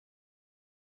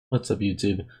What's up,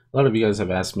 YouTube? A lot of you guys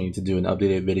have asked me to do an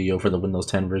updated video for the Windows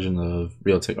 10 version of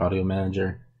Realtek Audio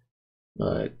Manager,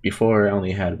 but before I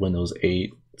only had Windows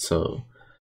 8, so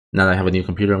now that I have a new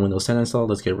computer on Windows 10 installed,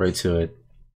 let's get right to it.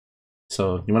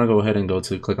 So you want to go ahead and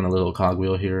click on the little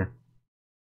cogwheel here,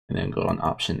 and then go on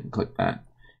Option and click that.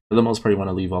 For the most part, you want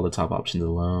to leave all the top options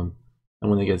alone,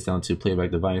 and when it gets down to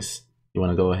Playback Device, you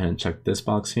want to go ahead and check this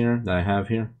box here that I have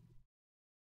here.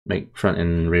 Make front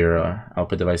and rear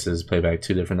output devices play back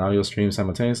two different audio streams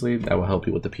simultaneously. That will help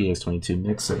you with the PX22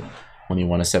 mixer when you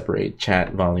want to separate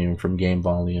chat volume from game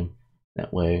volume.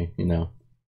 That way,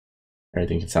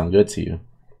 everything can sound good to you.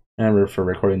 Remember, for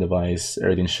recording device,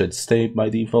 everything should stay by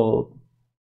default.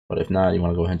 But if not, you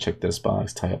want to go ahead and check this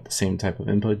box, tie up the same type of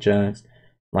input jacks,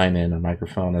 line in a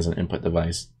microphone as an input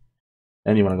device.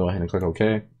 Then you want to go ahead and click OK.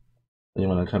 Then you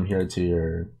want to come here to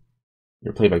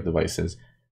your playback devices.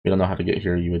 If you don't know how to get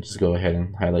here, you would just go ahead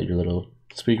and highlight your little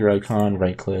speaker icon,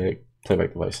 right click,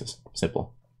 playback devices.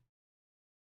 Simple.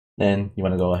 Then you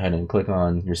want to go ahead and click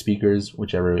on your speakers,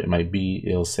 whichever it might be.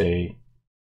 It'll say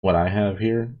what I have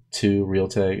here, to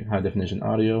Realtek high definition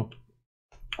audio,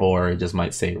 or it just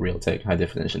might say Realtek high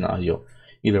definition audio.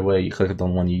 Either way, you click on the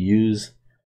one you use,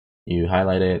 you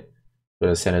highlight it, go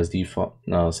to set as default,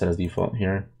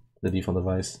 here, the default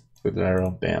device, click the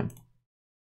arrow, bam.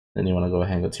 Then you want to go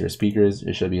ahead and go to your speakers.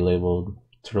 It should be labeled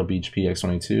Turtle Beach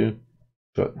PX22.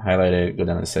 Highlight it, go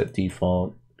down to set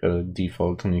default, go to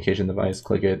default communication device,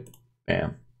 click it,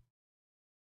 bam.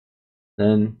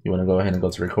 Then you want to go ahead and go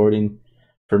to recording.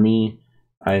 For me,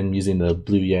 I'm using the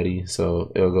Blue Yeti,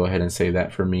 so it'll go ahead and say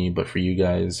that for me, but for you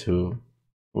guys who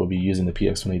will be using the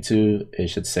PX22, it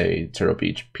should say Turtle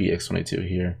Beach PX22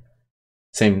 here.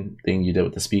 Same thing you did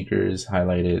with the speakers,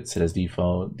 highlight it, set as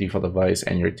default device,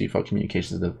 and your default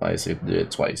communications device. You have to do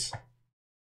it twice.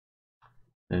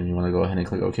 Then you want to go ahead and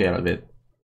click OK out of it.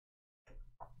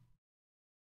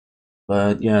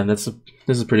 But yeah, this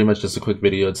is pretty much just a quick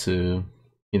video to,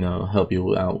 help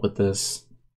you out with this.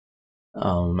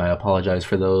 I apologize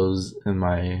for those in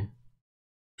my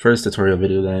first tutorial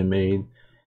video that I made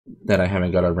that I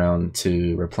haven't got around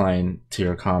to replying to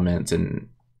your comments and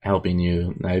helping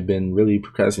you. I've been really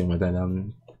procrastinating with that.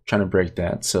 I'm trying to break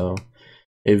that. So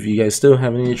if you guys still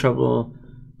have any trouble,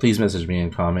 please message me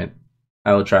and comment.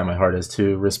 I will try my hardest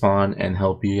to respond and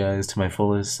help you guys to my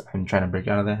fullest. I'm trying to break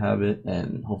out of that habit,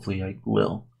 and hopefully I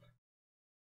will.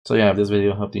 So yeah, if this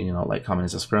video helped you, like, comment,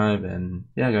 and subscribe, and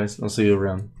yeah guys, I'll see you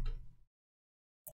around.